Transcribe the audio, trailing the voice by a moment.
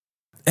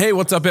Hey,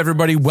 what's up,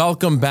 everybody?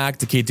 Welcome back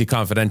to KT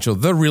Confidential,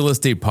 the real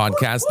estate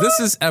podcast. This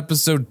is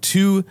episode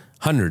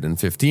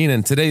 215,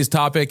 and today's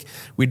topic,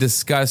 we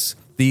discuss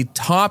the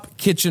top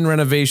kitchen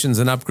renovations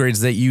and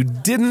upgrades that you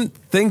didn't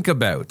think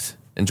about.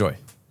 Enjoy.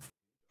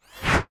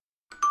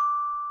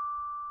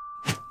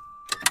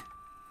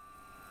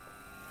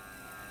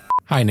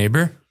 Hi,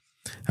 neighbor.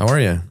 How are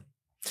you?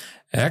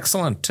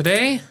 Excellent.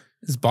 Today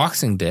is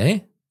Boxing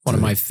Day, one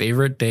of my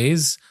favorite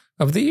days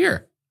of the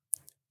year.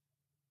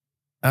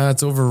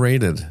 It's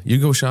overrated. You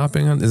go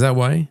shopping on? Is that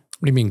why?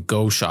 What do you mean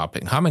go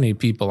shopping? How many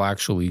people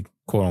actually,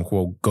 quote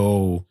unquote,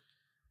 go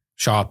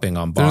shopping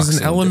on Boxing Day?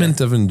 There's an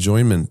element of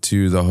enjoyment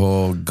to the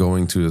whole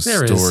going to a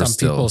store. There is. Some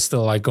still. people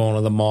still like going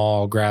to the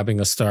mall, grabbing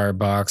a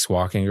Starbucks,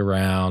 walking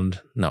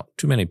around. No,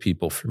 too many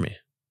people for me.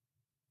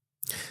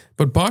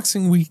 But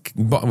Boxing Week,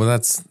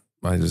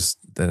 I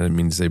didn't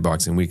mean to say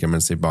Boxing Week. I'm going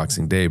to say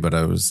Boxing Day, but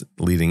I was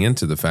leading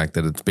into the fact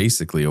that it's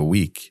basically a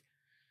week.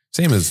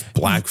 Same as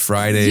Black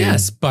Friday.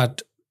 Yes,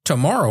 but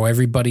tomorrow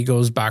everybody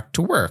goes back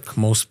to work.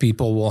 Most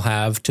people will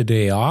have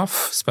today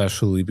off,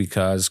 especially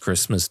because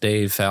Christmas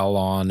Day fell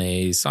on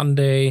a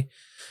Sunday.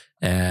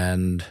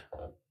 And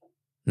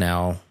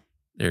now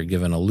they're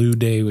given a lieu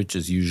day, which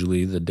is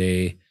usually the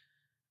day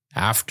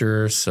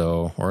after,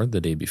 or the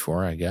day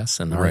before, I guess,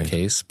 in our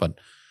case. But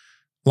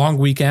long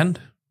weekend.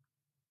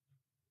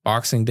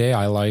 Boxing Day,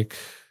 I like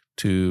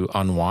to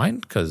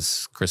unwind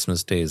because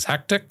Christmas Day is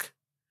hectic.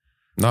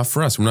 Not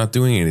for us. We're not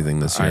doing anything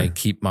this year. I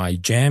keep my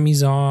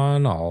jammies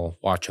on. I'll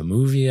watch a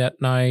movie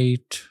at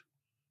night.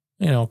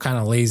 Kind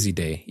of lazy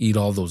day. Eat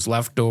all those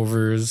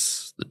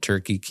leftovers. The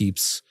turkey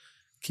keeps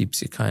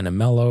you kind of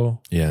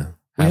mellow. Yeah.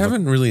 We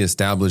haven't really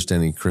established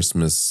any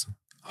Christmas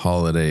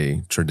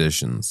holiday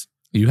traditions.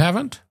 You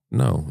haven't?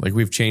 No.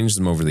 We've changed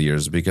them over the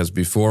years because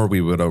before we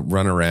would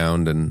run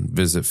around and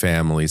visit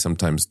family,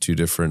 sometimes 2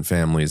 different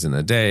families in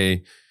a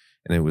day,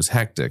 and it was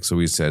hectic. So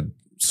we said,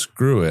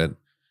 screw it.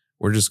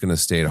 We're just going to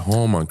stay at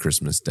home on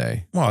Christmas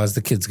Day. Well, as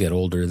the kids get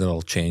older,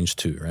 that'll change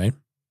too, right?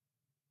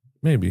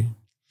 Maybe.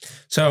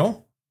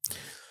 So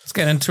let's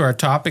get into our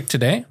topic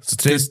today. So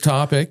today's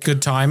topic.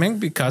 Good timing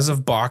because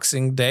of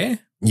Boxing Day.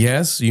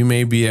 Yes, you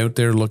may be out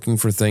there looking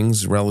for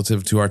things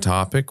relative to our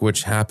topic,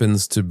 which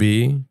happens to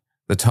be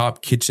the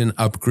top kitchen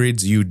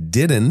upgrades you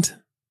didn't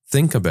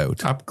think about.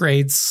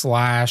 Upgrades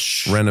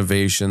 /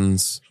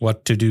 renovations.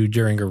 What to do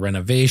during a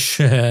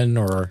renovation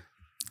or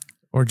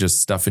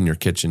just stuff in your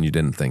kitchen you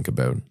didn't think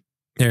about.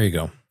 There you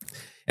go.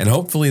 And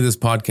hopefully this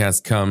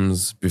podcast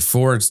comes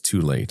before it's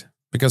too late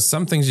because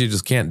some things you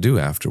just can't do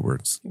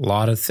afterwards. A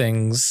lot of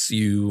things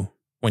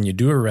when you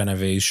do a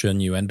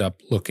renovation, you end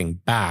up looking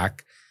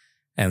back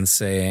and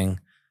saying,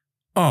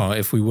 oh,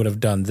 if we would have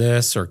done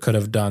this or could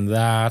have done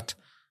that.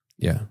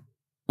 Yeah.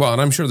 Well,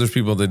 and I'm sure there's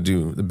people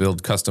that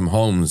build custom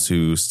homes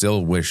who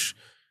still wish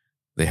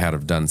they had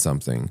have done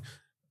something.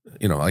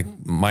 Like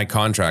my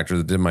contractor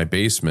that did my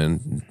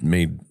basement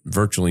made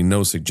virtually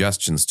no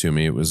suggestions to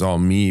me. It was all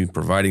me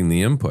providing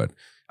the input.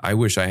 I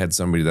wish I had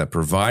somebody that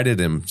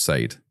provided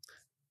insight.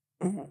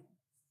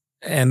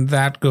 And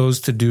that goes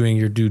to doing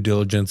your due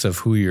diligence of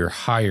who you're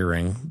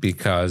hiring,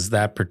 because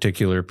that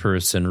particular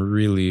person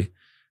really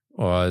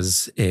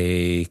was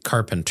a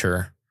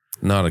carpenter.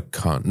 Not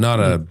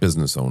a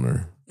business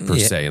owner per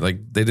se. They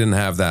didn't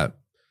have that.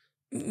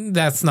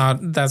 That's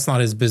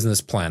not his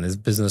business plan. His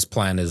business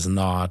plan is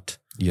not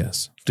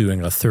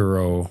doing a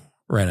thorough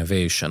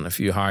renovation. If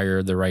you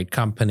hire the right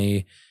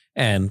company,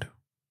 and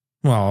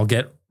I'll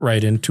get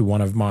right into one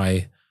of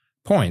my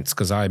points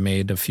because I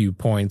made a few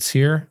points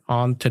here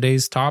on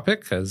today's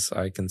topic, as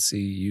I can see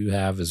you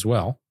have as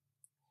well.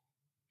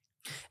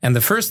 And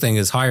the first thing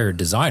is hire a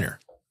designer.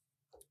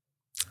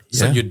 Yeah.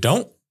 So you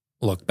don't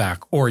look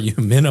back or you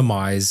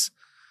minimize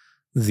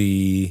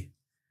the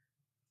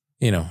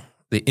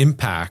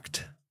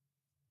impact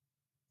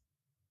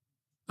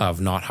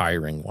of not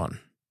hiring one.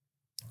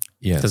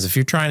 Yeah. Because if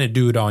you're trying to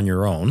do it on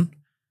your own,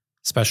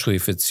 especially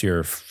if it's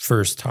your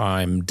first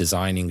time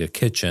designing a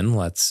kitchen,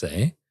 let's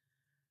say,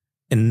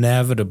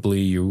 inevitably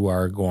you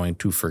are going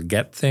to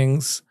forget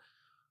things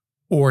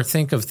or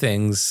think of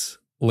things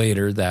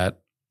later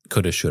that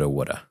coulda, shoulda,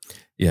 woulda.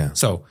 Yeah.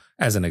 So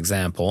as an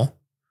example,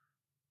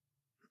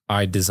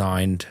 I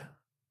designed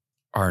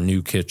our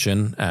new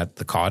kitchen at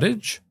the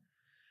cottage,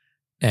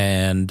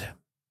 and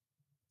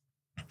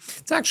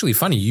it's actually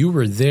funny. You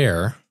were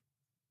there.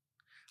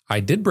 I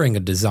did bring a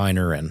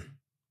designer in,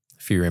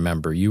 if you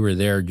remember. You were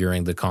there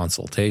during the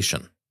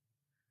consultation.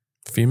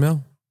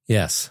 Female?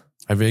 Yes.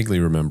 I vaguely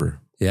remember.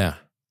 Yeah.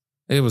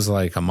 It was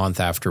like a month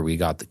after we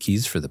got the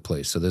keys for the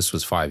place. So this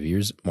was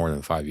more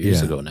than 5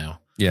 years ago now.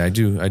 Yeah, I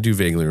do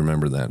vaguely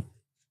remember that.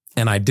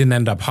 And I didn't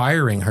end up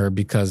hiring her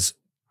because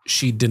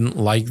she didn't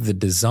like the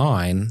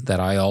design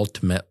that I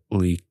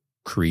ultimately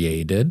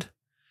created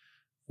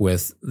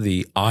with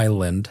the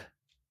island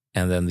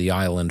and then the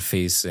island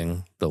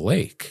facing the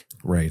lake.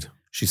 Right.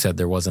 She said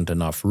there wasn't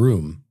enough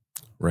room.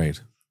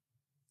 Right.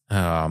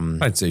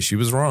 I'd say she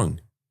was wrong.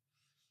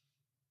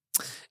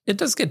 It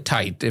does get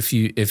tight if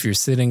you're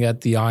sitting at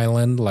the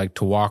island, like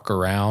to walk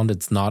around.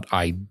 It's not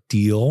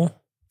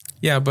ideal.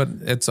 Yeah, but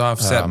it's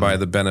offset by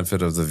the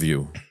benefit of the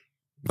view.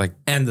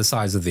 And the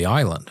size of the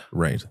island.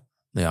 Right.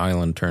 The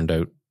island turned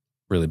out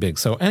really big.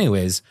 So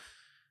anyways,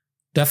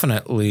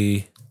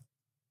 definitely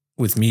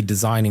with me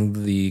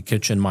designing the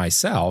kitchen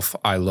myself,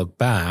 I look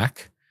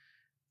back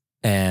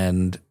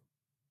and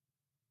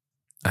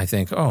I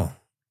think, oh,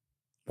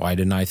 why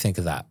didn't I think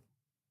of that?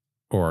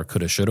 Or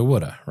coulda, shoulda,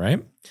 woulda,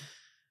 right?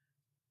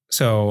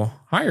 So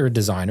hire a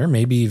designer,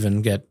 maybe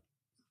even get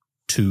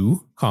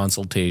 2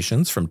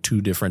 consultations from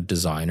 2 different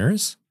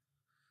designers.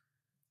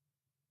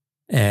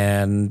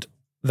 And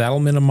that'll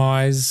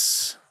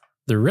minimize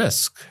the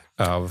risk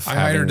of I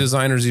hire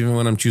designers even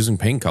when I'm choosing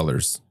paint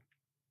colors,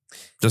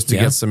 just to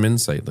get some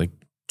insight. Like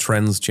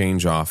trends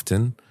change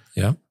often.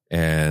 Yeah.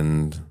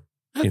 And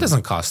it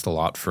doesn't cost a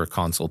lot for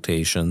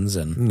consultations,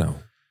 and no.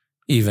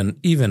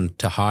 Even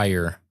to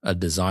hire a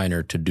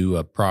designer to do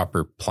a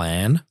proper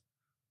plan,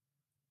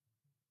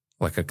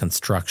 like a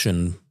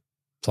construction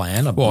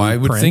plan. I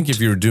would think if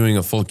you're doing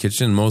a full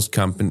kitchen, most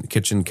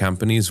kitchen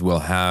companies will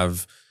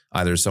have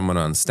either someone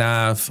on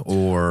staff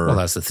or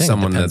that's the thing.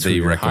 Someone that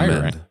they recommend.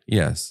 Hiring.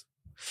 Yes.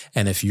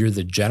 And if you're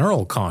the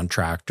general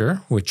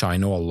contractor, which I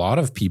know a lot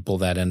of people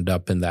that end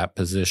up in that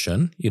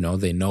position,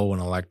 they know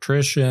an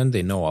electrician,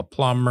 they know a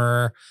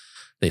plumber,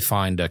 they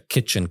find a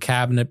kitchen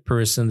cabinet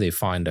person, they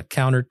find a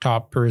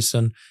countertop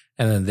person,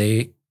 and then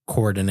they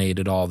coordinate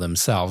it all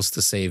themselves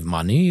to save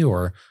money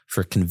or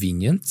for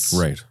convenience.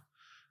 Right.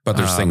 But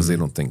there's things they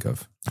don't think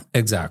of.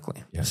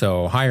 Exactly. Yeah.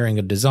 So hiring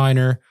a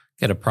designer,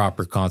 get a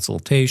proper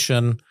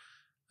consultation,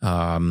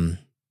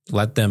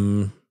 let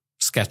them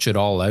sketch it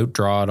all out,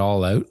 draw it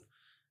all out.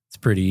 It's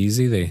pretty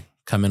easy. They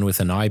come in with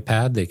an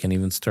iPad. They can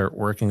even start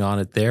working on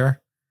it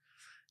there.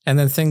 And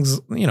then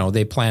things,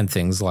 they plan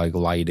things like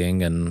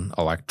lighting and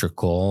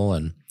electrical,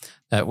 and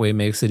that way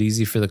makes it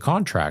easy for the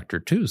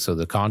contractor too. So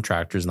the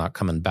contractor's not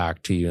coming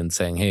back to you and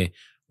saying, hey,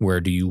 where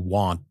do you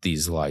want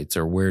these lights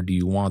or where do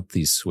you want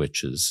these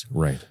switches?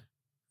 Right.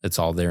 It's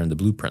all there in the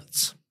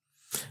blueprints.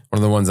 One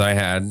of the ones I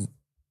had,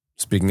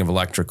 speaking of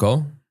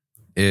electrical,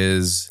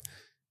 is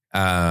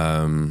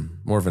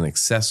more of an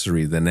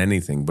accessory than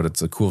anything, but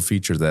it's a cool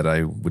feature that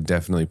I would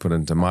definitely put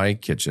into my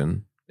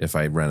kitchen if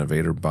I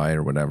renovate or buy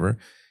or whatever.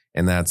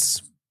 And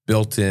that's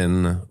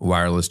built-in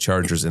wireless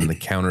chargers in the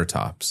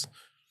countertops.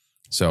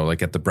 So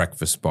like at the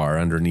breakfast bar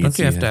underneath. Don't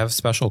you have to have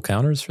special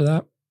counters for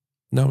that?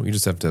 No, you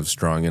just have to have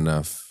strong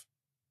enough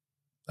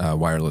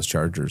wireless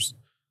chargers.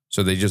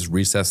 So they just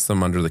recess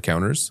them under the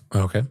counters.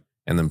 Okay.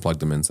 And then plug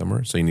them in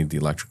somewhere. So you need the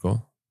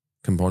electrical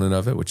component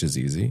of it, which is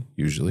easy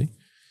usually.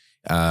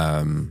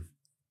 And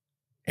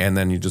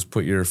then you just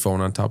put your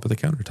phone on top of the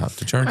countertop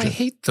to charge it. I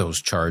hate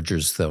those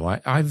chargers though.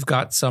 I've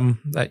got some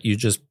that you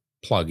just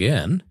plug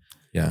in.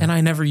 Yeah. And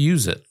I never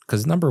use it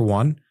because number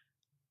one,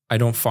 I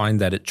don't find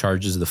that it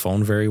charges the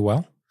phone very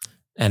well.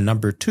 And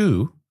number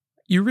two,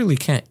 you really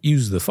can't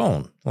use the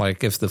phone.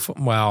 Like if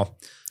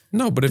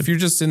no, but if you're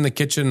just in the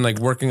kitchen, like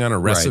working on a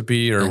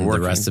recipe or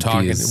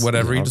talking,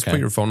 whatever, you just put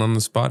your phone on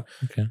the spot,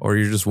 or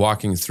you're just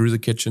walking through the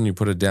kitchen, you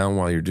put it down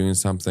while you're doing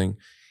something.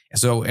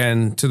 So,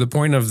 and to the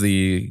point of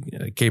the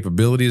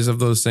capabilities of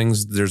those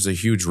things, there's a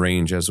huge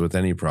range as with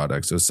any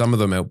product. So some of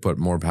them output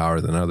more power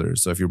than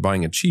others. So if you're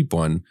buying a cheap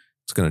one,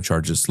 it's going to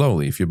charge it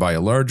slowly. If you buy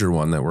a larger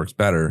one that works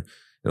better,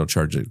 it'll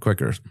charge it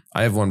quicker.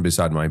 I have one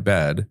beside my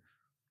bed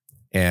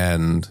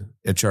and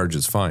it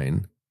charges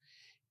fine.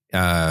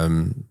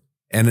 And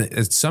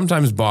it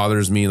sometimes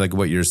bothers me, like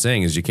what you're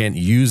saying is you can't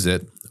use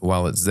it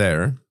while it's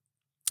there,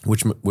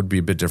 which would be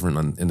a bit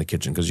different in the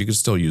kitchen because you can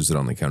still use it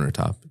on the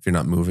countertop if you're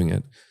not moving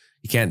it.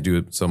 You can't do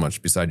it so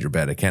much beside your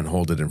bed. I can't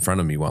hold it in front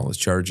of me while it's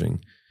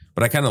charging.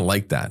 But I kind of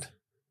like that.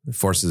 It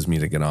forces me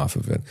to get off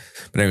of it.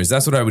 But anyways,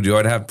 that's what I would do.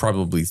 I'd have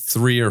probably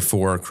 3 or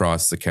 4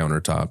 across the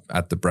countertop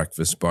at the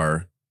breakfast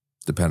bar,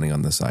 depending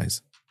on the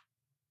size.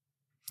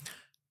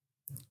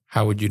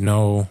 How would you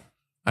know?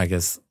 I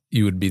guess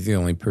you would be the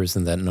only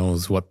person that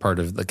knows what part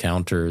of the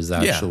counter is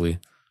actually.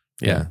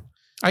 Yeah.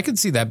 I could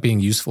see that being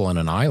useful on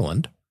an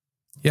island.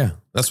 Yeah,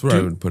 that's where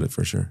I would put it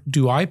for sure.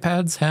 Do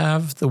iPads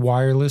have the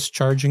wireless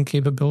charging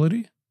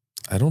capability?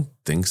 I don't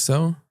think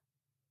so.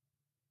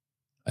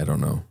 I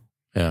don't know.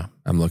 Yeah.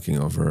 I'm looking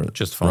over at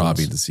just phones.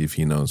 Robbie to see if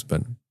he knows,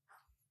 but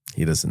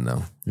he doesn't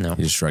know. No.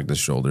 He just shrugged his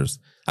shoulders.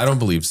 I don't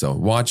believe so.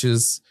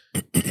 Watches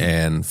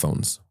and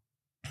phones.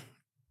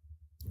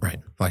 Right.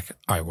 Like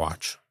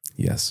iWatch.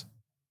 Yes.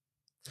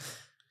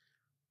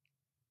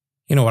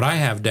 You know what I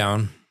have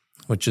down,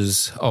 which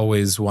is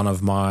always one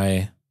of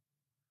my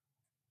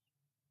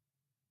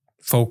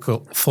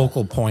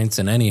focal points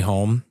in any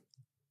home,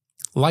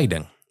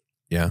 lighting.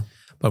 Yeah.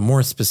 But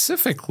more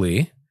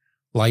specifically,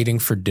 lighting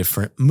for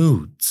different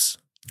moods.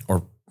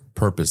 Or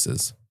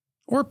purposes.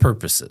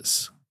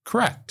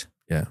 Correct.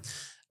 Yeah.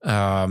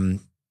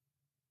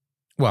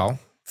 Well,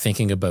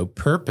 thinking about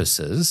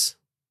purposes,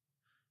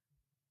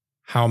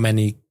 how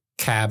many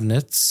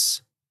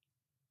cabinets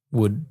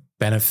would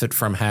benefit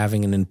from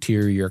having an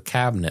interior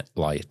cabinet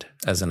light,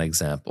 as an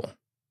example?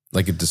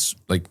 Like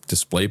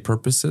display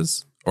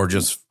purposes or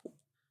just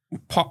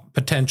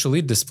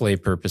Potentially display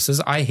purposes.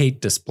 I hate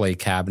display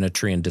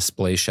cabinetry and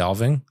display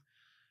shelving.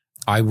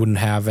 I wouldn't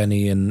have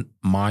any in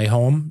my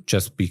home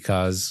just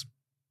because,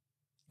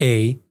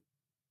 if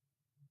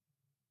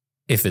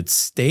it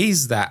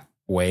stays that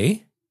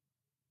way,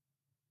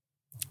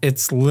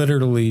 it's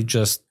literally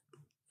just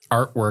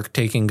artwork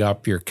taking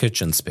up your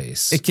kitchen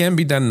space. It can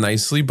be done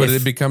nicely, but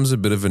it becomes a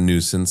bit of a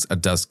nuisance, a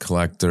dust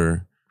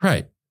collector.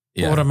 Right.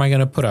 Yeah. What am I going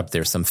to put up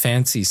there? Some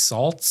fancy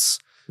salts?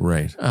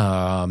 Right.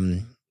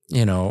 And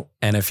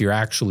if you're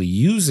actually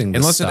using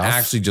unless stuff, it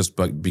actually just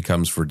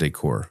becomes for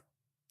decor.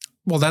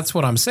 Well, that's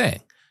what I'm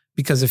saying.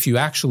 Because if you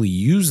actually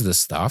use the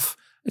stuff,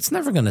 it's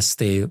never going to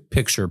stay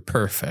picture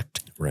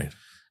perfect. Right.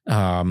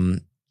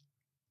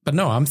 But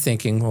no, I'm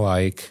thinking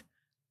like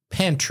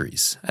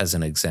pantries as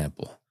an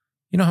example.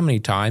 You know how many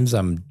times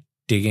I'm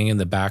digging in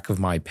the back of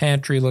my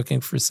pantry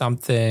looking for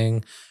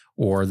something,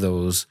 or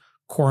those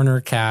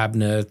corner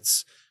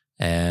cabinets.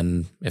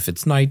 And if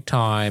it's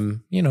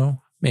nighttime,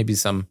 maybe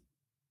some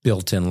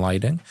built-in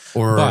lighting.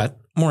 But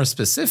more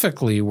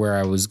specifically, where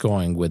I was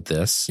going with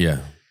this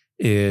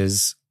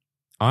is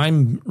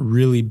I'm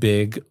really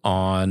big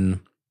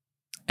on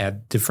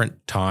at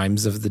different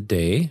times of the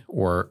day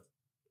or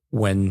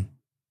when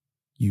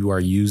you are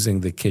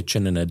using the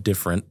kitchen in a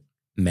different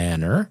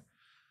manner,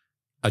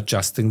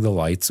 adjusting the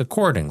lights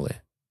accordingly.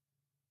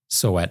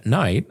 So at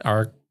night,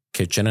 our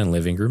kitchen and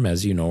living room,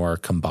 as you know, are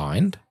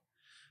combined.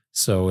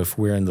 So if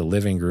we're in the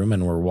living room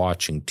and we're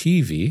watching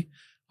TV,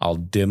 I'll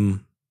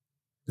dim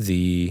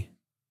the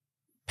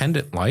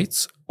pendant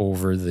lights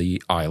over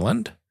the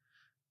island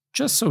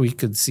just so we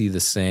could see the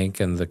sink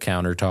and the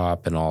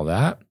countertop and all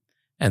that.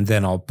 And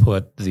then I'll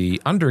put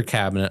the under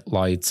cabinet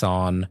lights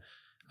on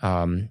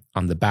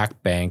the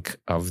back bank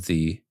of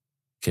the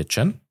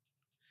kitchen.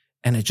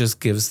 And it just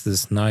gives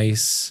this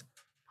nice,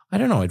 I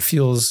don't know, it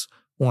feels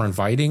more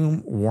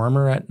inviting,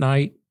 warmer at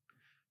night,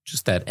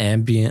 just that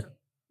ambient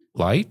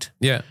light.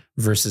 Yeah.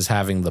 Versus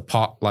having the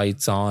pot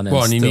lights on and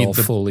still you need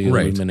fully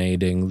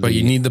illuminating. But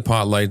you need the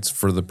pot lights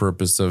for the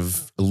purpose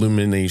of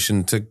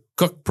illumination to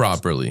cook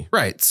properly.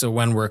 Right. So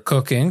when we're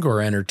cooking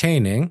or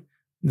entertaining,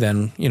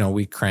 then,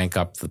 we crank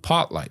up the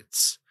pot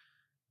lights.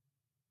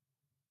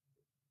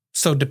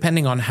 So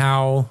depending on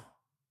how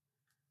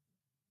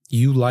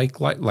you like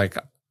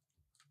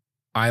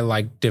I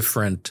like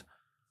different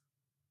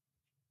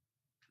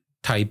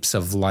types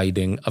of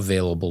lighting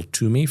available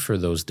to me for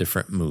those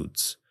different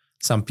moods.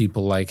 Some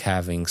people like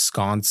having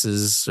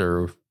sconces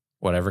or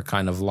whatever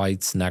kind of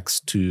lights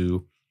next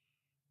to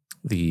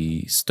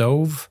the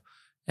stove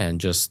and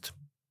just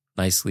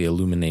nicely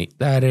illuminate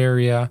that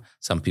area.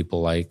 Some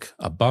people like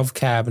above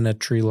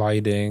cabinetry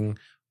lighting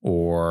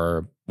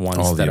or ones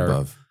all that are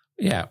above.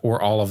 Yeah,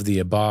 or all of the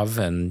above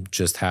and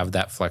just have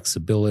that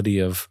flexibility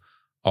of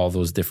all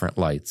those different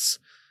lights.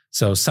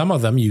 So some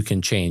of them you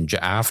can change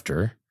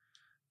after,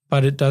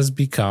 but it does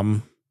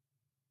become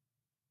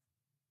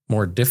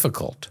more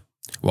difficult.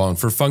 Well, and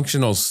for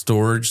functional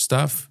storage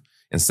stuff,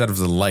 instead of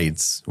the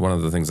lights, one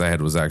of the things I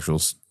had was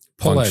actual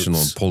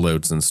functional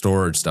pullouts and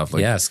storage stuff.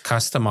 Yes,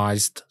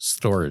 customized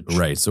storage.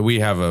 Right. So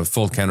we have a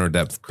full counter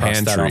depth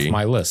pantry. Cross that off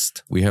my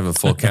list. We have a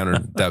full counter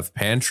depth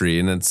pantry,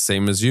 and it's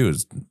same as you.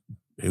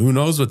 Who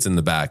knows what's in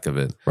the back of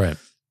it? Right.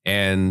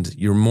 And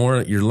you're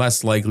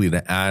less likely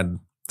to add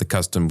the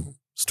custom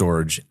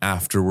storage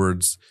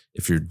afterwards.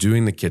 If you're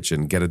doing the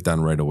kitchen, get it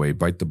done right away.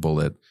 Bite the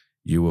bullet.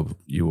 You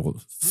will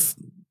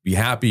be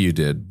happy you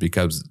did,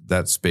 because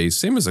that space,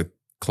 same as a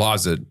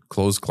closet,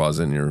 closed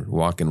closet in your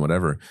walk-in,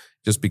 whatever,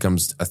 just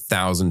becomes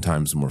 1,000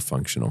 times more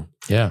functional.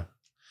 Yeah.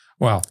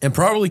 Well, and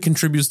probably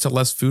contributes to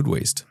less food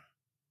waste.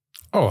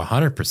 Oh,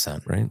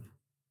 100%. Right.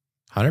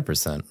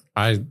 100%.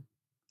 I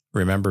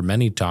remember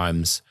many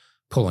times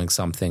pulling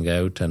something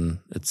out and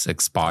it's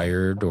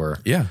expired or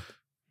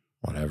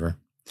whatever.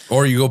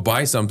 Or you go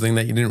buy something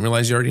that you didn't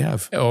realize you already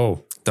have.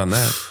 Oh, done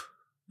that.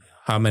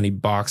 How many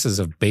boxes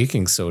of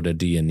baking soda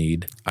do you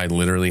need? I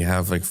literally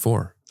have like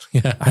 4.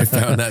 Yeah. I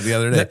found that the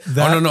other day. It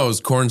was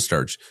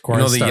cornstarch.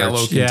 The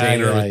yellow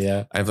container?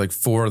 Yeah. I have like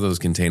 4 of those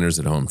containers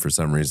at home for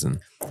some reason.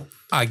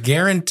 I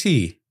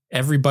guarantee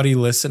everybody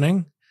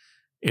listening,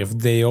 if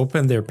they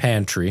open their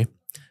pantry,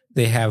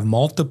 they have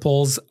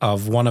multiples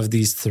of one of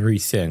these 3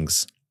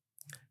 things: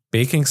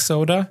 baking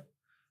soda,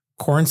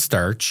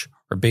 cornstarch,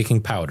 or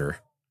baking powder.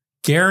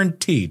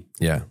 Guaranteed.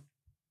 Yeah.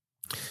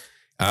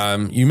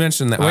 You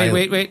mentioned that.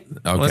 Wait. Okay.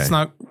 Let's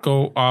not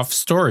go off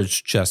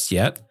storage just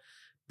yet,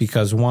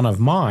 because one of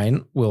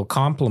mine will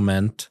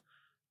complement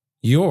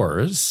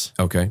yours.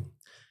 Okay.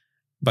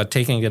 But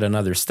taking it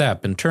another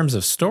step, in terms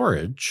of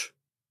storage,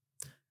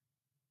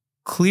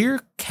 clear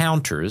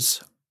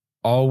counters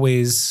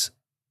always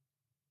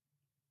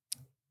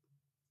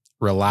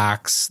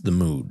relax the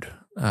mood.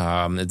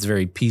 It's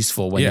very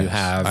peaceful when you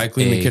have. I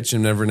clean the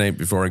kitchen every night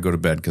before I go to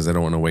bed because I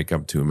don't want to wake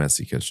up to a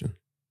messy kitchen.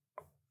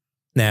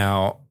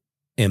 Now,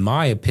 in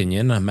my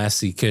opinion, a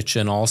messy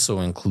kitchen also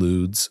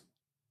includes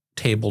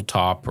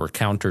tabletop or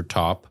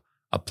countertop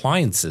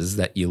appliances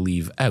that you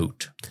leave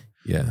out.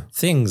 Yeah.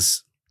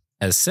 Things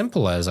as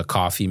simple as a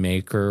coffee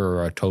maker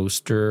or a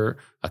toaster,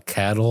 a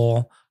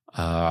kettle,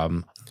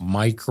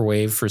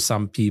 microwave for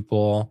some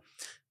people,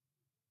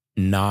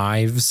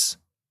 knives.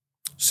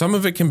 Some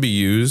of it can be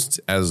used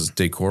as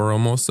decor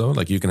almost, though.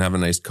 Like you can have a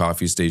nice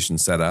coffee station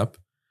set up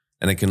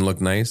and it can look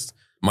nice.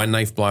 My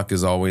knife block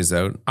is always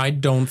out. I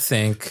don't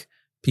think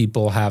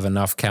people have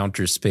enough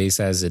counter space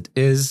as it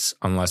is,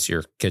 unless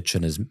your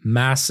kitchen is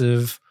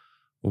massive.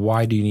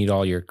 Why do you need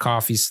all your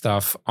coffee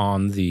stuff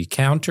on the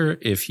counter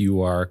if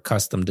you are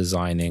custom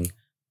designing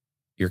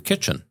your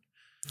kitchen?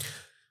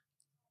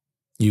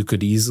 You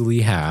could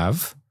easily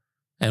have,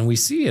 and we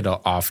see it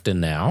often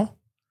now,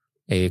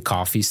 a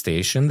coffee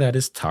station that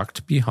is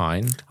tucked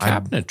behind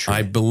cabinetry.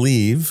 I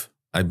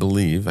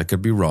believe, I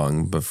could be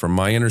wrong, but from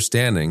my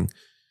understanding,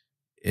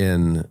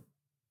 in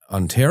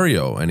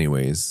Ontario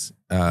anyways,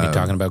 you're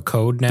talking about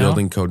code now?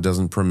 Building code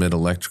doesn't permit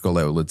electrical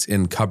outlets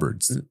in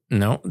cupboards.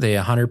 No, they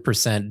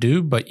 100%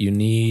 do, but you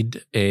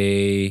need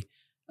a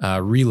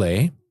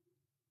relay.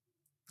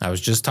 I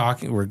was just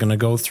talking, we're going to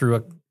go through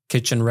a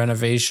kitchen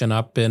renovation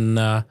up in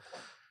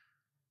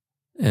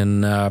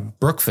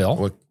Brookville.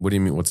 What do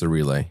you mean? What's a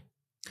relay?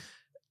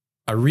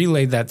 A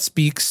relay that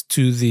speaks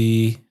to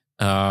the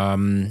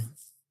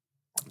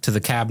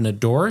cabinet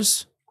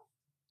doors.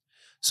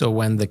 So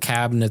when the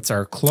cabinets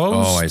are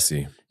closed, oh, I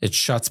see. It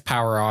shuts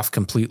power off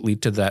completely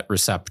to that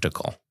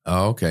receptacle.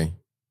 Oh, okay.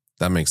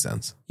 That makes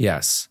sense.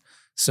 Yes.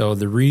 So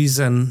the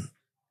reason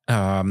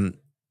in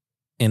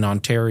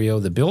Ontario,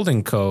 the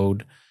building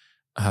code,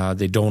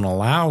 they don't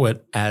allow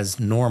it as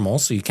normal.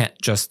 So you can't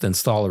just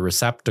install a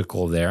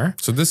receptacle there.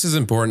 So this is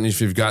important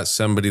if you've got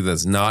somebody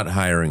that's not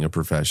hiring a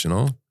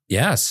professional.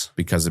 Yes.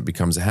 Because it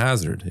becomes a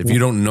hazard. If you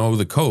don't know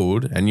the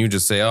code and you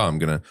just say, I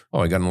got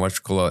an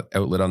electrical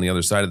outlet on the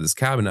other side of this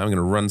cabinet. I'm going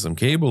to run some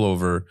cable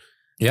over,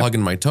 plug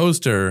in my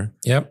toaster,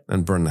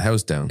 and burn the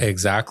house down.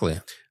 Exactly.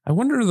 I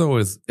wonder,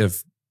 though,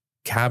 if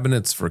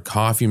cabinets for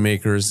coffee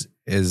makers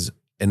is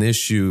an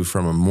issue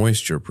from a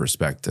moisture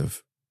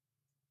perspective.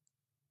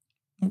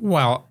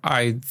 Well,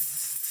 I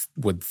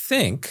would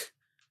think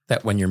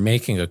that when you're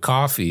making a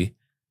coffee,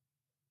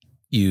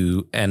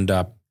 you end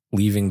up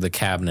leaving the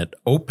cabinet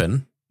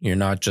open. You're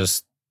not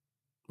just,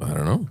 I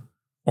don't know.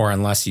 Or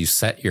unless you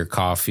set your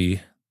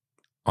coffee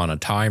on a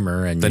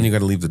timer and then you got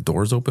to leave the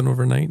doors open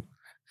overnight.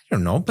 I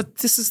don't know, but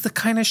this is the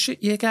kind of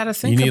shit you got to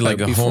think about. You need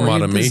like a home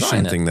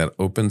automation thing that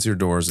opens your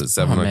doors at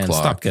 7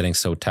 o'clock. Stop getting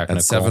so technical.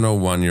 At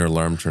 7:01, your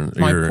alarm turns.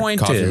 Your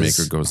coffee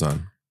maker goes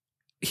on.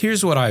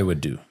 Here's what I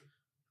would do.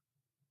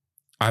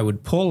 I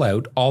would pull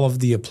out all of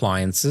the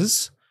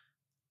appliances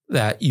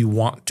that you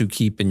want to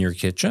keep in your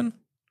kitchen,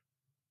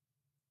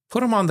 put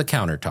them on the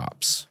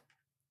countertops.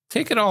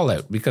 Take it all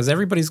out because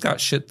everybody's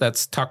got shit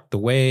that's tucked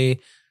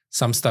away,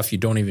 some stuff you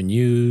don't even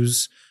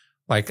use.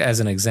 Like as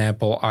an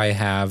example, I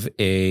have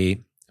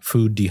a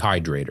food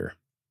dehydrator.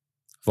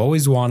 I've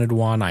always wanted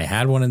one. I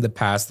had one in the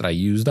past that I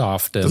used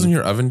often. Doesn't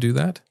your oven do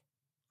that?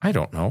 I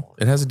don't know.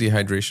 It has a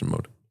dehydration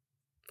mode.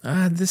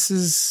 This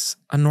is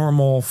a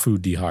normal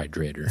food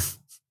dehydrator.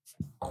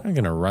 I'm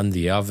going to run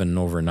the oven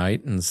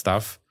overnight and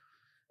stuff.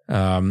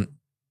 My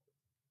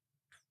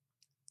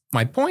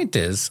point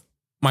is,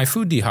 my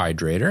food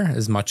dehydrator,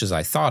 as much as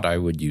I thought I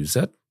would use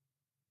it,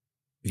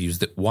 I've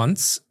used it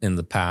once in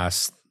the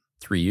past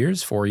 4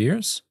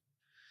 years.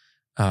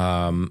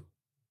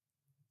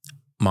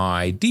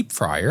 My deep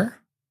fryer,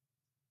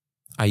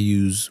 I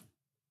use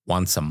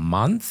once a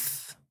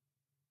month,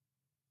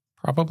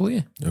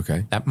 probably.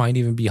 Okay. That might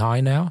even be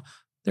high now.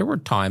 There were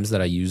times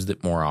that I used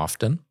it more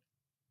often.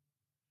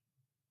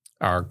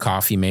 Our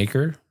coffee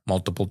maker,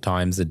 multiple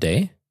times a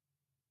day.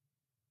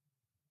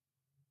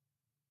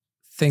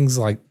 Things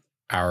like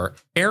our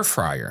air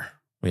fryer.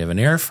 We have an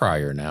air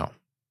fryer now.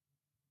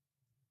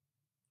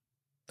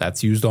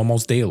 That's used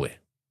almost daily.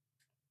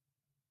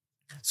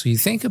 So you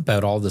think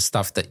about all the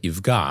stuff that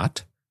you've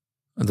got,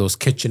 those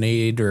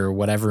KitchenAid or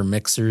whatever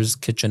mixers,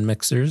 kitchen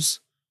mixers.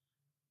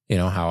 You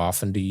know, how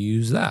often do you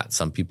use that?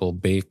 Some people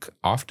bake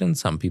often,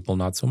 some people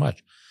not so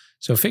much.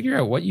 So figure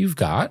out what you've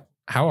got,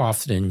 how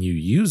often you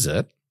use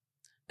it,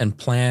 and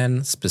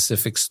plan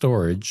specific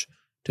storage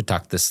to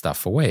tuck this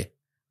stuff away.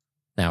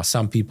 Now,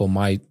 some people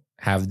might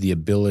have the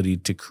ability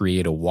to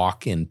create a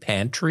walk-in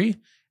pantry.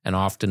 And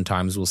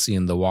oftentimes we'll see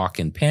in the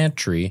walk-in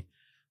pantry,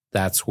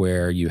 that's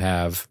where you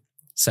have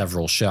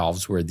several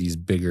shelves where these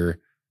bigger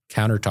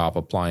countertop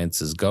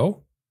appliances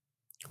go.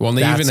 Well, and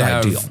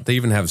they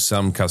even have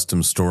some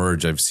custom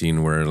storage I've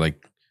seen where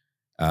like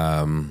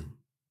a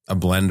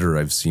blender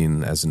I've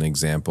seen as an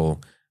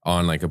example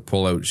on like a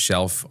pull-out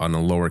shelf on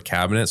a lower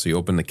cabinet. So you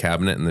open the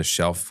cabinet and the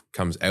shelf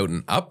comes out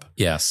and up.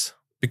 Yes.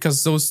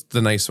 Because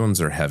the nice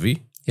ones are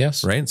heavy.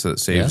 Yes. Right? So it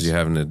saves you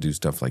having to do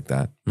stuff like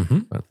that. Mm-hmm.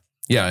 But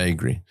yeah, I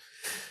agree.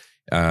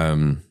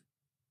 And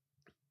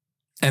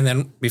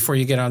then before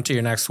you get on to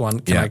your next one,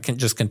 can I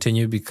just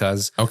continue?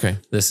 Because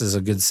this is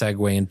a good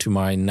segue into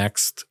my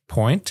next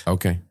point.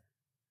 Okay.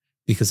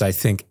 Because I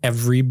think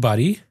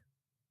everybody,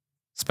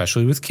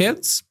 especially with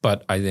kids,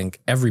 but I think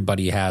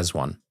everybody has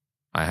one.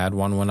 I had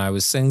one when I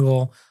was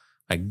single.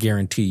 I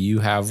guarantee you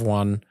have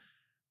one.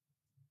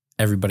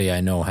 Everybody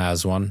I know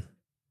has one.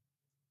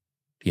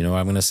 Do you know what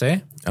I'm going to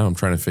say? Oh, I'm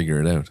trying to figure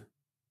it out.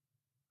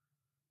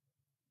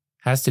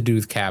 Has to do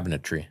with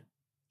cabinetry,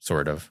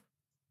 sort of.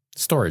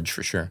 Storage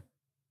for sure.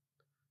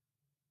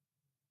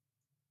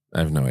 I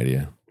have no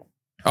idea.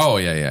 Oh,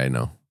 yeah, I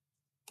know.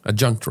 A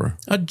junk drawer.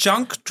 A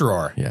junk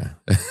drawer. Yeah.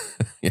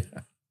 Yeah.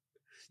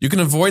 You can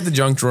avoid the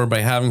junk drawer by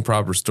having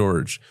proper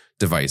storage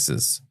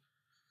devices.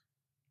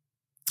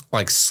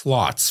 Like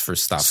slots for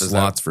stuff.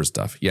 Slots for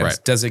stuff. Yes.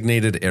 Right.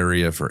 Designated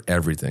area for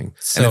everything.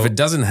 So, and if it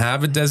doesn't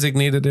have a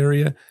designated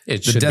area, the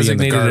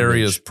designated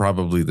area is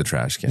probably the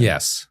trash can.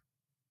 Yes.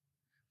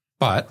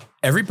 But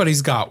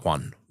everybody's got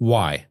one.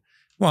 Why?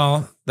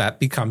 Well, that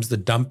becomes the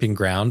dumping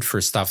ground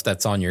for stuff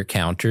that's on your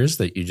counters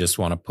that you just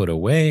want to put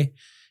away.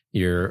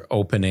 You're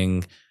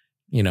opening,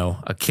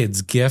 a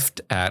kid's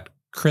gift at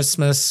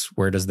Christmas.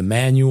 Where does the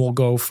manual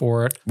go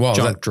for it? Well,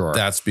 junk drawer.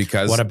 That's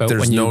because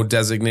there's no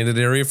designated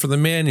area for the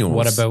manuals.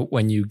 What about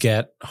when you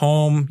get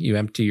home, you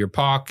empty your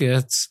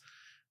pockets?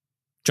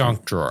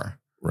 Junk drawer.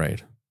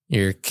 Right.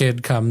 Your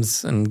kid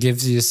comes and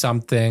gives you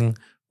something.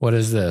 What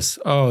is this?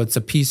 Oh, it's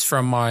a piece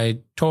from my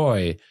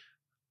toy.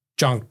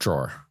 Junk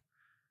drawer.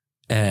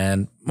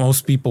 And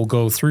most people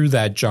go through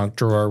that junk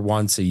drawer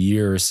once a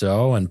year or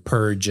so and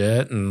purge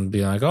it and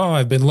be like, oh,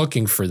 I've been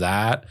looking for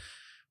that.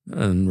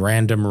 And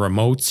random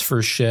remotes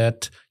for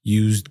shit,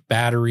 used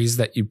batteries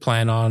that you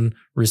plan on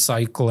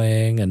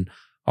recycling and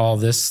all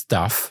this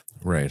stuff.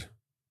 Right.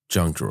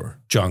 Junk drawer.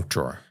 Junk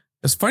drawer.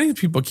 It's funny that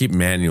people keep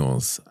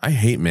manuals. I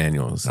hate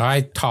manuals.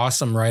 I toss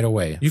them right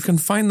away. You can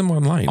find them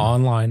online.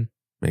 Online.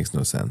 Makes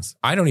no sense.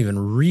 I don't even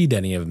read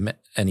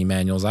any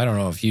manuals. I don't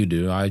know if you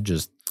do. I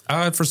just...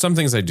 for some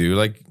things I do,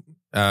 like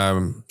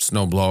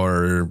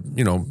snowblower,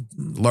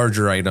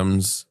 larger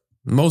items.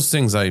 Most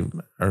things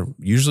are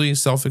usually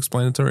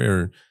self-explanatory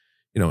or,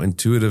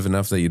 intuitive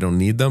enough that you don't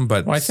need them.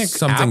 But I think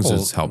some Apple things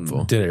is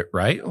helpful. Did it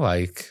right?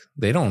 Like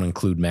they don't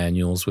include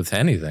manuals with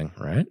anything,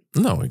 right?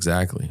 No,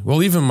 exactly.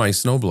 Well, even my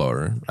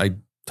snowblower, I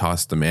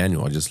toss the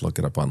manual. I just look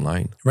it up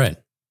online. Right.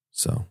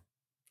 So,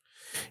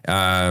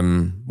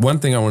 one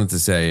thing I wanted to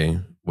say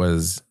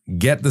was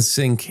get the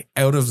sink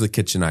out of the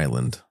kitchen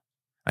island.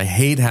 I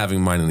hate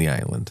having mine in the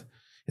island.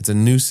 It's a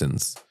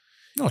nuisance.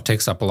 No, it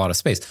takes up a lot of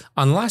space.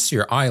 Unless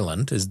your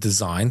island is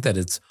designed that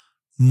it's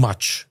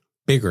much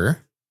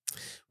bigger.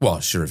 Well,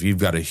 sure, if you've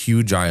got a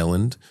huge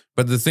island.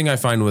 But the thing I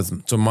find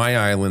so my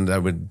island, I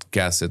would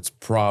guess it's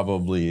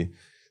probably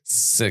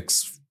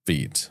 6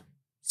 feet,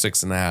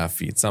 6.5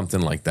 feet,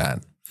 something like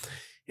that.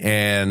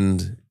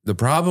 And the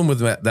problem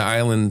with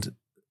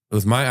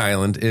my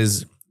island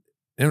is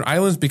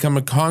islands become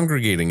a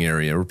congregating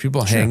area where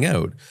people hang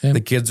out. Yeah.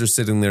 The kids are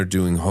sitting there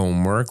doing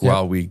homework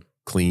while we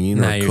clean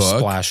now or you're cook.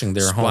 Splashing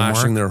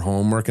their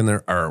homework and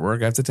their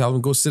artwork. I have to tell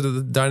them, go sit at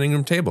the dining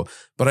room table.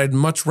 But I'd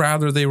much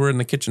rather they were in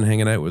the kitchen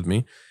hanging out with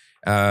me.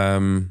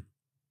 And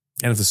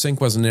if the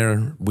sink wasn't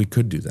there, we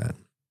could do that.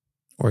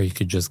 Or you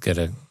could just get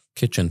a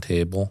kitchen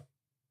table.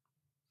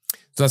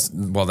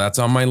 That's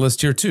on my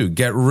list here too.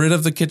 Get rid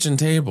of the kitchen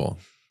table.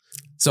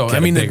 So,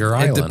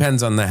 it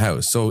depends on the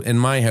house. So in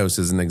my house,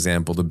 as an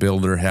example, the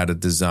builder had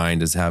it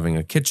designed as having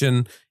a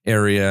kitchen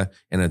area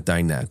and a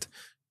dinette.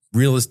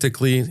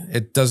 Realistically,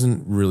 it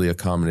doesn't really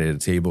accommodate a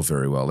table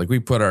very well. Like we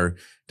put our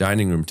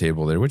dining room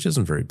table there, which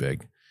isn't very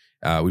big.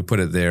 We put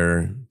it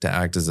there to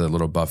act as a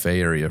little buffet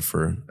area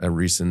for a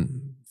recent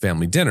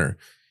family dinner.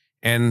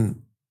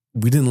 And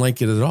we didn't like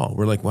it at all.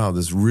 We're like, wow,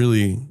 this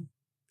really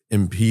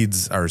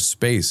impedes our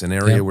space, an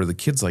area where the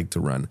kids like to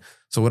run.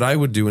 So what I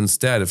would do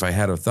instead, if I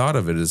had a thought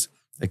of it, is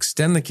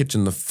extend the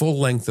kitchen the full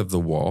length of the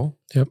wall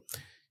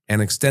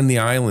and extend the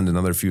island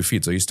another few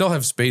feet. So you still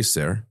have space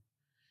there,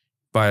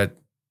 but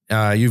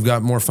you've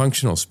got more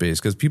functional space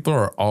because people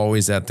are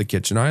always at the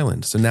kitchen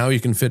island. So now you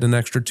can fit an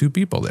extra 2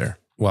 people there.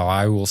 Well,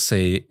 I will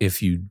say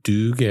if you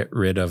do get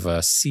rid of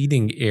a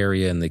seating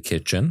area in the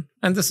kitchen,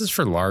 and this is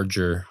for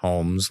larger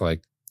homes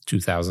like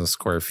 2,000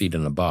 square feet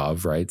and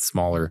above, right?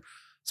 Smaller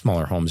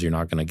homes, you're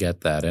not going to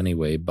get that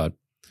anyway. But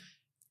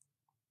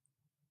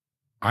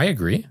I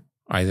agree.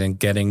 I think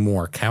getting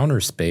more counter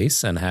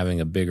space and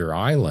having a bigger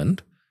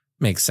island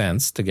makes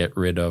sense to get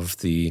rid of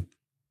the,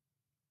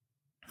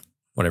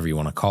 whatever you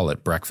want to call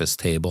it, breakfast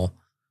table.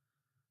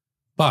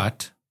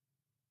 But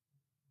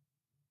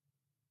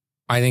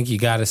I think you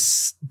got to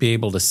be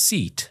able to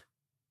seat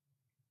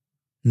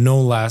no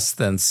less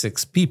than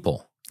 6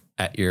 people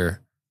at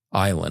your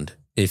island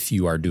if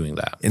you are doing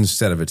that.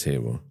 Instead of a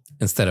table.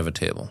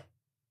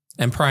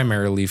 And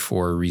primarily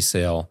for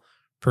resale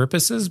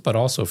purposes, but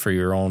also for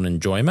your own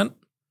enjoyment.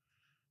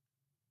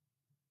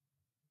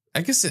 I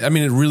guess, it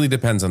really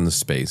depends on the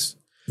space.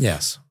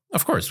 Yes,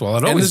 of course. Well,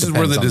 it always depends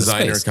on the space. This is where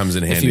the designer comes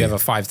in handy. If you have a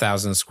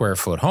 5,000 square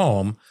foot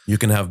home, you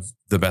can have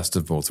the best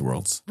of both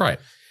worlds. Right.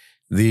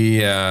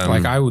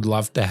 Like I would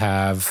love to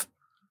have,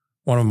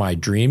 one of my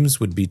dreams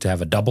would be to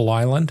have a double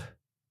island.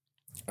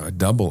 A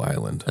double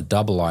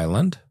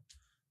island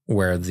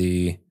where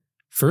the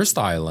first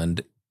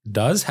island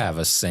does have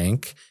a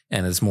sink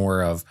and it's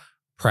more of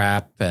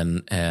prep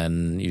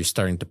and you're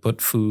starting to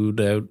put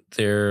food out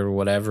there or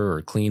whatever,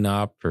 or clean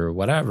up or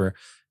whatever.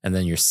 And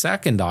then your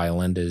second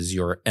island is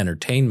your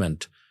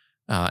entertainment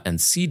and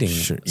seating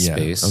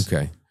space.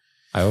 Okay.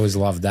 I always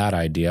loved that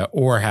idea.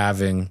 Or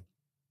having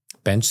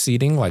bench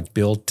seating, like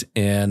built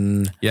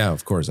in. Yeah,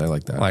 of course. I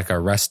like that. Like a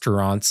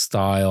restaurant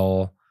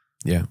style.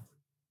 Yeah.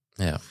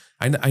 Yeah.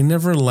 I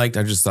never liked,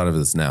 I just thought of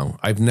this now.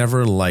 I've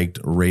never liked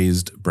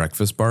raised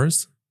breakfast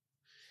bars.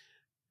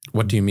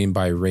 What do you mean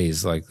by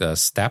raised? Like the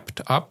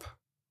stepped up?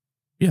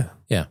 Yeah.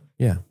 Yeah.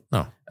 Yeah.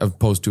 No.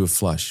 Opposed to a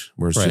flush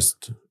where it's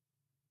just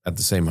at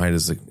the same height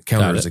as the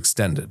counter is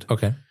extended.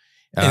 Okay.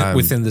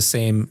 Within the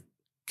same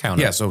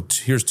counter. Yeah. So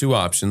here's two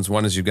options.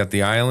 One is you've got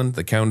the island,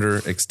 the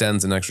counter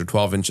extends an extra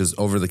 12 inches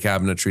over the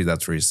cabinetry.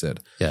 That's where you sit.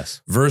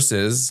 Yes.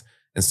 Versus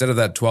instead of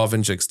that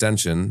 12-inch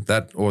extension,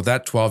 that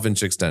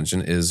 12-inch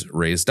extension is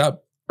raised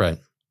up. Right.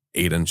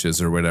 8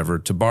 inches or whatever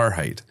to bar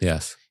height.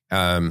 Yes.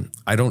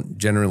 I don't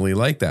generally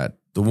like that.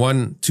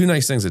 Two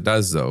nice things it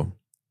does though.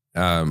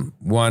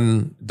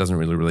 One doesn't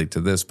really relate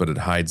to this, but it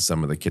hides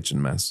some of the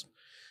kitchen mess.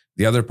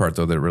 The other part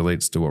though that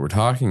relates to what we're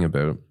talking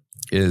about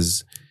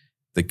is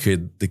the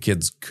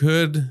kids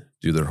could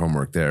do their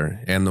homework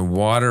there, and the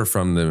water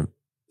from the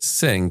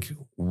sink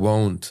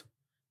won't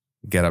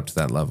get up to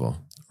that level.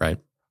 Right.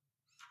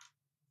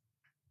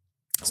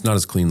 It's not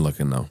as clean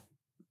looking though,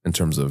 in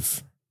terms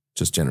of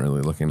just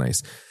generally looking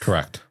nice.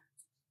 Correct.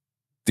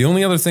 The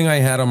only other thing I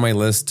had on my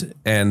list,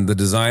 and the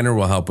designer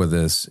will help with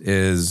this,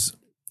 is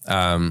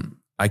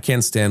I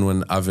can't stand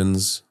when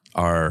ovens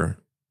are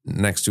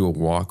next to a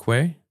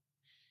walkway,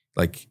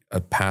 like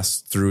a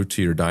pass through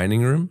to your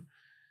dining room,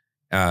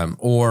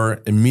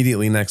 or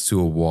immediately next to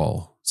a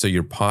wall. So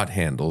your pot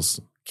handles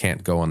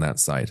can't go on that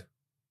side.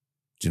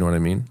 Do you know what I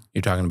mean?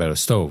 You're talking about a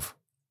stove.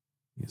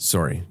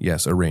 Sorry.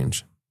 Yes, a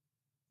range.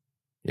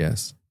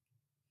 Yes.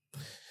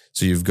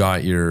 So you've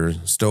got your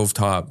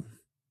stovetop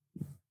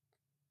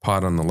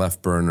pot on the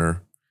left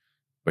burner,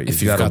 but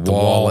you've got a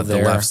wall at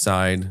the left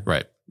side.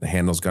 Right. The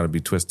handle's got to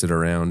be twisted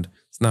around.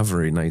 It's not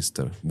very nice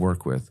to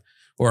work with.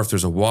 Or if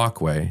there's a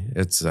walkway,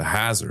 it's a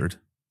hazard.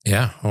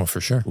 Yeah. Oh,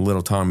 for sure.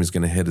 Little Tommy's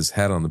going to hit his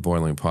head on the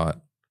boiling pot.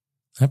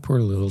 That poor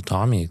little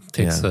Tommy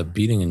takes a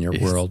beating in your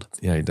world.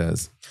 Yeah, he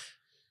does.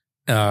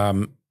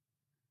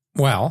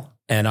 Well,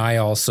 and I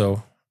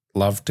also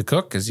love to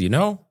cook, as you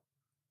know.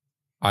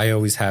 I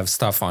always have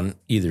stuff on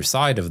either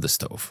side of the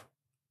stove.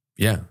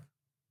 Yeah.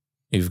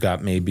 You've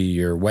got maybe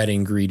your wet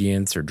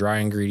ingredients or dry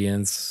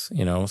ingredients,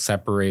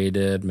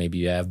 separated. Maybe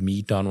you have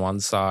meat on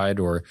one side,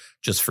 or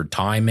just for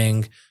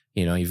timing,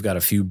 you've got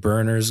a few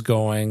burners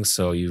going.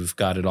 So you've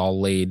got it all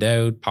laid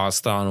out,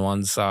 pasta on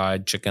one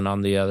side, chicken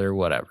on the other,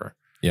 whatever.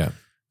 Yeah.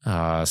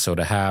 So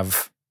to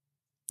have.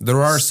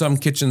 There are some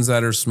kitchens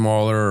that are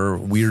smaller or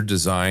weird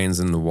designs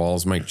and the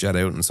walls might jet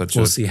out and such.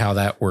 We'll see how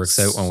that works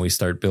out when we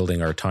start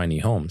building our tiny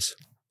homes.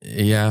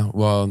 Yeah.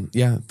 Well,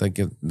 yeah,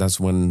 that's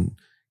when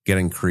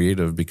getting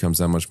creative becomes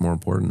that much more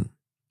important.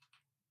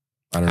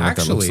 I don't know what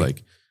that looks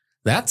like.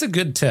 That's a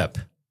good tip.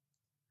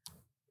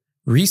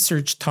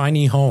 Research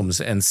tiny homes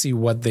and see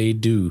what they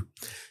do.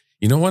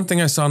 One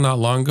thing I saw not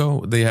long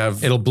ago,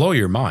 it'll blow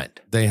your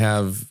mind. They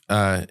have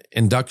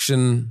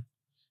induction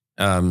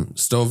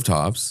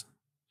stovetops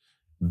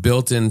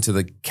built into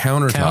the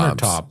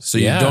countertops. So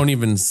you don't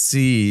even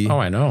see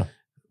I know.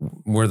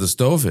 where the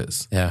stove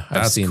is. Yeah,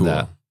 I've seen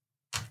that.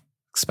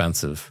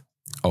 Expensive.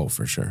 Oh,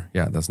 for sure.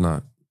 Yeah, that's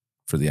not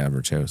for the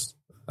average house.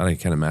 I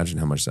can't imagine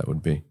how much that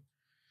would be.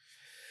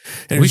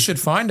 And we should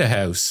find a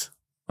house.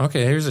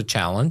 Okay, here's a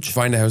challenge.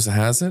 Find a house that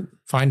has it?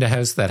 Find a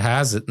house that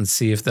has it and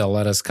see if they'll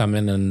let us come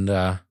in and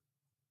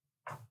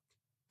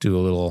do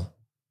a little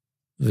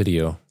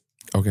video.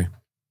 Okay.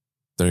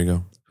 There you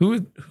go.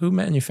 Who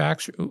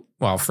manufactures?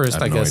 Well,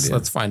 first, I guess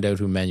let's find out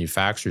who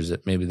manufactures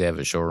it. Maybe they have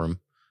a showroom.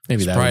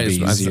 Maybe that would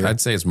be easier.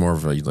 I'd say it's more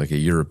of a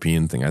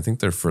European thing. I think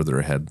they're further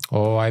ahead.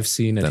 Oh, I've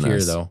seen it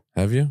here, though.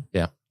 Have you?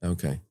 Yeah.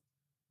 Okay.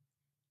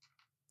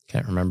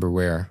 Can't remember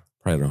where.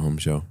 Probably at a home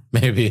show.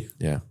 Maybe.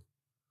 Yeah.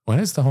 When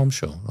is the home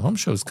show? The home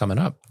show is coming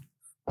up.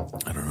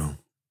 I don't know.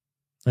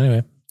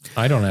 Anyway,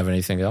 I don't have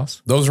anything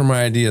else. Those are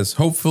my ideas.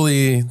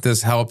 Hopefully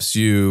this helps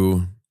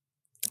you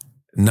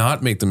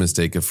not make the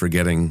mistake of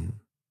forgetting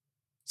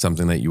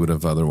something that you would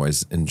have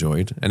otherwise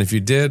enjoyed. And if you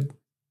did,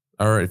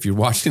 or if you're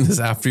watching this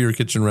after your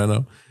kitchen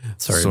reno,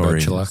 sorry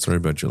about your luck. Sorry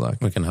about your luck.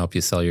 We can help you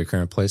sell your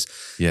current place.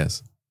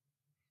 Yes.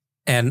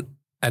 And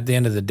at the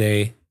end of the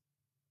day,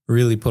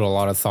 really put a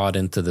lot of thought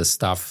into the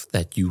stuff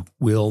that you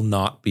will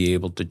not be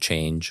able to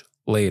change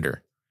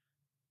later.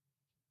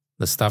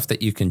 The stuff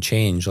that you can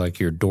change, like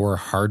your door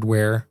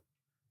hardware,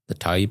 the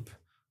type,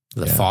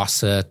 the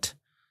faucet,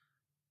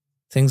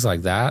 things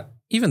like that,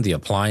 even the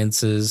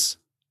appliances,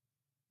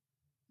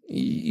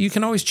 you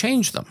can always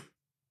change them.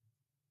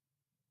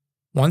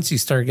 Once you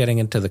start getting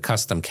into the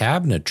custom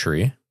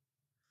cabinetry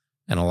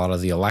and a lot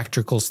of the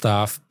electrical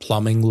stuff,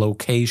 plumbing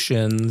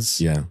locations.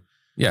 Yeah.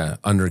 Yeah.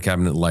 Under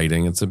cabinet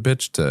lighting. It's a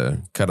bitch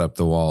to cut up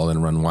the wall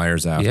and run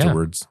wires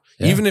afterwards.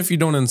 Yeah. Even if you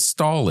don't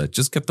install it,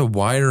 just get the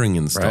wiring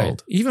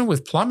installed. Right. Even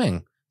with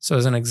plumbing. So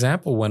as an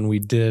example, when we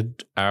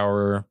did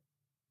our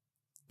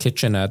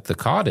kitchen at the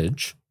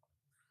cottage,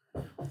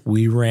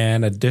 we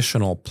ran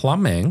additional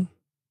plumbing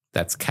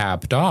that's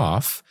capped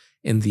off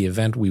in the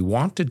event we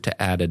wanted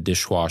to add a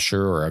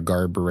dishwasher or a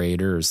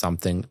carburetor or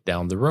something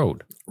down the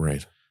road.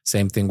 Right.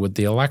 Same thing with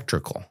the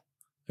electrical.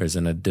 There's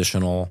an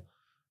additional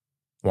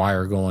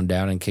wire going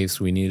down in case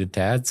we needed to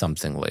add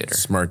something later.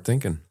 Smart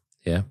thinking.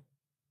 Yeah.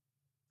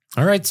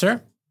 All right,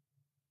 sir.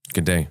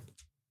 Good day.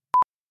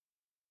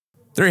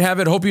 There you have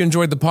it. Hope you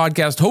enjoyed the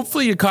podcast.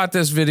 Hopefully you caught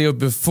this video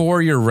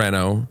before your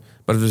reno.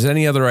 But if there's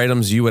any other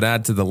items you would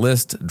add to the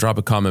list, drop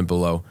a comment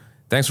below.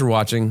 Thanks for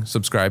watching.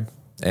 Subscribe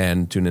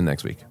and tune in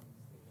next week.